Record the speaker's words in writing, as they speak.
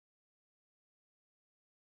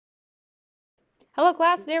Hello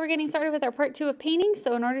class, today we're getting started with our part 2 of painting.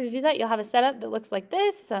 So in order to do that, you'll have a setup that looks like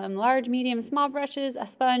this: some large, medium, small brushes, a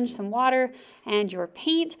sponge, some water, and your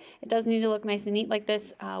paint. It does need to look nice and neat like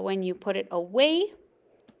this when you put it away.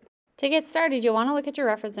 To get started, you'll want to look at your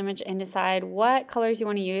reference image and decide what colors you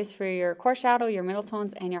want to use for your core shadow, your middle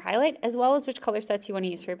tones, and your highlight, as well as which color sets you want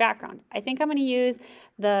to use for your background. I think I'm going to use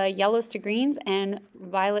the yellows to greens and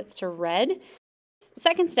violets to red.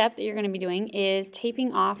 Second step that you're going to be doing is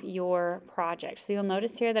taping off your project. So you'll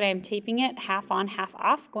notice here that I'm taping it half on, half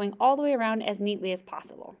off, going all the way around as neatly as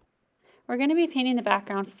possible. We're going to be painting the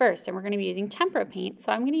background first, and we're going to be using tempera paint.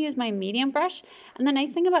 So I'm going to use my medium brush. And the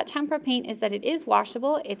nice thing about tempera paint is that it is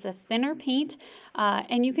washable. It's a thinner paint,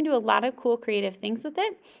 and you can do a lot of cool creative things with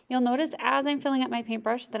it. You'll notice as I'm filling up my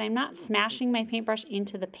paintbrush that I'm not smashing my paintbrush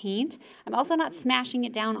into the paint. I'm also not smashing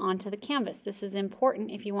it down onto the canvas. This is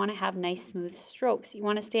important if you want to have nice smooth strokes. You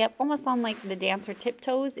want to stay up almost on like the dancer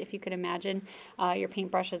tiptoes, if you could imagine your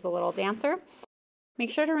paintbrush as a little dancer. Make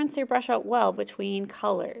sure to rinse your brush out well between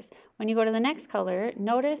colors. When you go to the next color,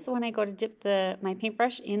 notice when I go to dip my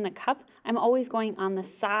paintbrush in the cup, I'm always going on the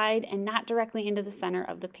side and not directly into the center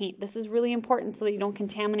of the paint. This is really important so that you don't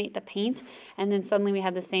contaminate the paint and then suddenly we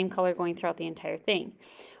have the same color going throughout the entire thing.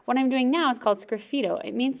 What I'm doing now is called sgraffito.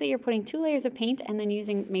 It means that you're putting 2 layers of paint and then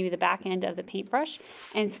using maybe the back end of the paintbrush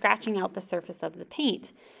and scratching out the surface of the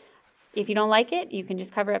paint. If you don't like it, you can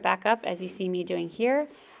just cover it back up as you see me doing here.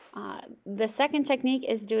 The second technique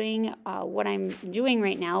is doing what I'm doing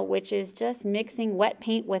right now, which is just mixing wet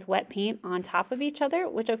paint with wet paint on top of each other,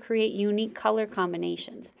 which will create unique color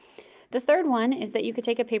combinations. The third one is that you could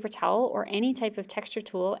take a paper towel or any type of texture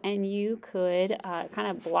tool and you could kind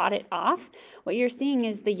of blot it off. What you're seeing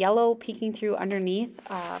is the yellow peeking through underneath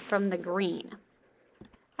from the green.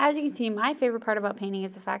 As you can see, my favorite part about painting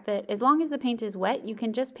is the fact that as long as the paint is wet, you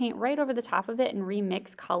can just paint right over the top of it and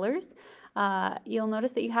remix colors. You'll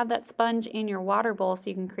notice that you have that sponge in your water bowl, so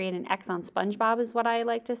you can create an X on SpongeBob is what I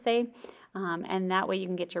like to say, and that way you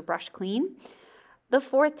can get your brush clean. The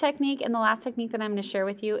fourth technique and the last technique that I'm going to share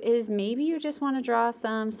with you is maybe you just want to draw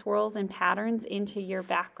some swirls and patterns into your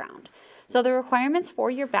background. So the requirements for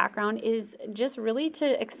your background is just really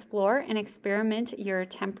to explore and experiment your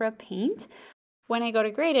tempera paint. When I go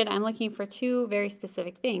to grade it, I'm looking for 2 very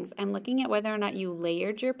specific things. I'm looking at whether or not you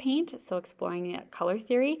layered your paint, so exploring that color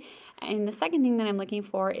theory. And the second thing that I'm looking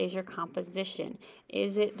for is your composition.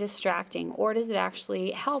 Is it distracting, or does it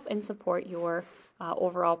actually help and support your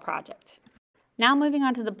overall project? Now moving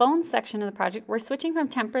on to the bones section of the project, we're switching from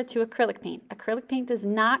tempera to acrylic paint. Acrylic paint does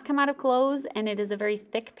not come out of clothes, and it is a very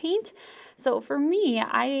thick paint. So for me,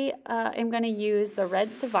 I am going to use the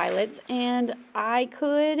reds to violets, and I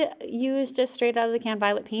could use just straight out of the can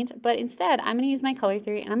violet paint, but instead I'm going to use my color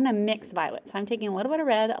theory and I'm going to mix violet. So I'm taking a little bit of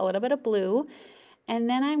red, a little bit of blue, and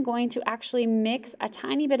then I'm going to actually mix a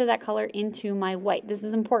tiny bit of that color into my white. This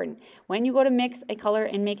is important. When you go to mix a color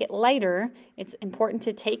and make it lighter, it's important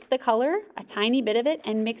to take the color, a tiny bit of it,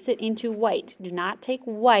 and mix it into white. Do not take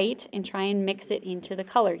white and try and mix it into the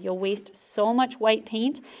color. You'll waste so much white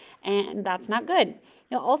paint, and that's not good.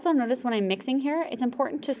 You'll also notice when I'm mixing here, it's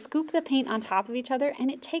important to scoop the paint on top of each other,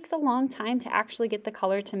 and it takes a long time to actually get the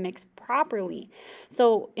color to mix properly.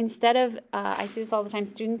 So instead of, I see this all the time,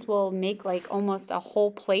 students will make like almost a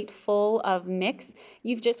whole plate full of mix.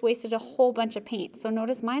 You've just wasted a whole bunch of paint. So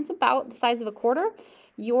notice mine's about the size of a quarter.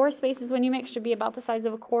 Your spaces when you mix should be about the size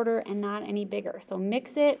of a quarter and not any bigger. So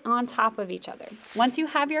mix it on top of each other. Once you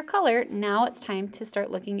have your color, now it's time to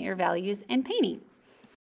start looking at your values and painting.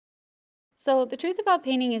 So the truth about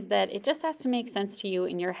painting is that it just has to make sense to you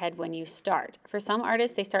in your head when you start. For some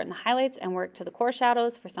artists, they start in the highlights and work to the core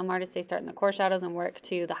shadows. For some artists, they start in the core shadows and work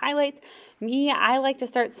to the highlights. Me, I like to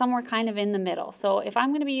start somewhere kind of in the middle. So if I'm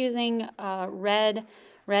going to be using red,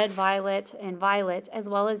 violet, and violet, as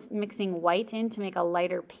well as mixing white in to make a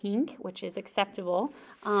lighter pink, which is acceptable,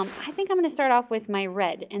 I think I'm going to start off with my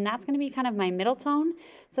red, and that's going to be kind of my middle tone.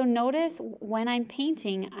 So notice when I'm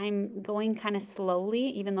painting, I'm going kind of slowly,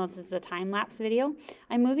 even though this is a time-lapse video.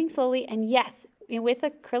 I'm moving slowly, and yes, with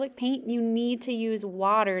acrylic paint, you need to use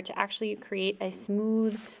water to actually create a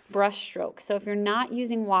smooth brush stroke. So if you're not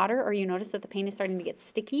using water, or you notice that the paint is starting to get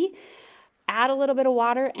sticky, add a little bit of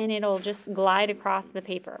water and it'll just glide across the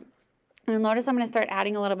paper. And you'll notice I'm going to start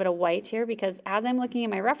adding a little bit of white here because as I'm looking at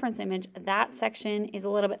my reference image, that section is a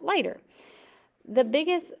little bit lighter. The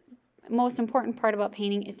biggest, most important part about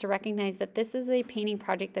painting is to recognize that this is a painting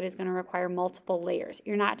project that is going to require multiple layers.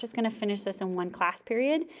 You're not just going to finish this in one class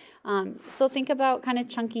period. So think about kind of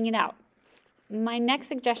chunking it out. My next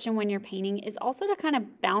suggestion when you're painting is also to kind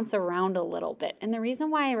of bounce around a little bit. And the reason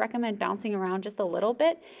why I recommend bouncing around just a little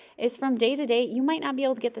bit is from day to day, you might not be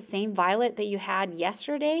able to get the same violet that you had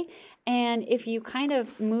yesterday. And if you kind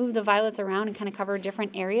of move the violets around and kind of cover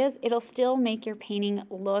different areas, it'll still make your painting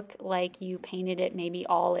look like you painted it maybe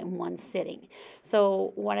all in one sitting.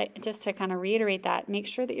 So just to kind of reiterate that, make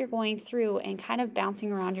sure that you're going through and kind of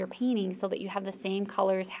bouncing around your painting so that you have the same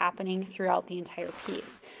colors happening throughout the entire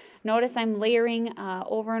piece. Notice I'm layering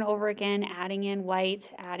over and over again, adding in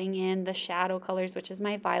white, adding in the shadow colors, which is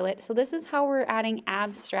my violet. So this is how we're adding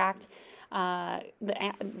abstract,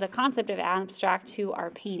 the concept of abstract to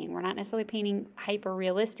our painting. We're not necessarily painting hyper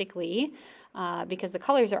realistically because the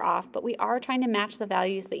colors are off, but we are trying to match the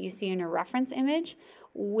values that you see in your reference image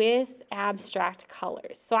with abstract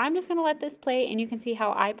colors. So I'm just going to let this play and you can see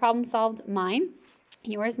how I problem solved mine.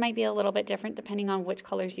 Yours might be a little bit different depending on which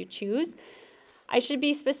colors you choose. I should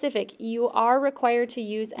be specific. You are required to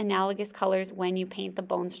use analogous colors when you paint the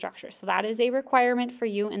bone structure. So that is a requirement for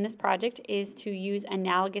you in this project, is to use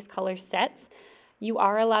analogous color sets. You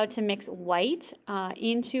are allowed to mix white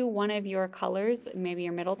into one of your colors, maybe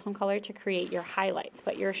your middle tone color, to create your highlights.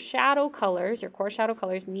 But your shadow colors, your core shadow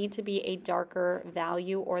colors, need to be a darker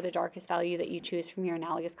value or the darkest value that you choose from your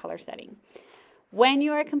analogous color setting. When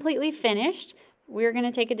you are completely finished, we're going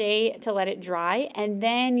to take a day to let it dry, and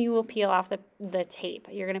then you will peel off the tape.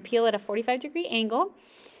 You're going to peel at a 45-degree angle,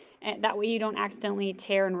 and that way you don't accidentally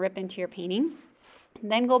tear and rip into your painting.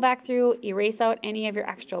 Then go back through, erase out any of your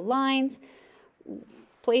extra lines,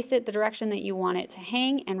 place it the direction that you want it to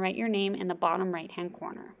hang, and write your name in the bottom right-hand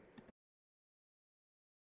corner.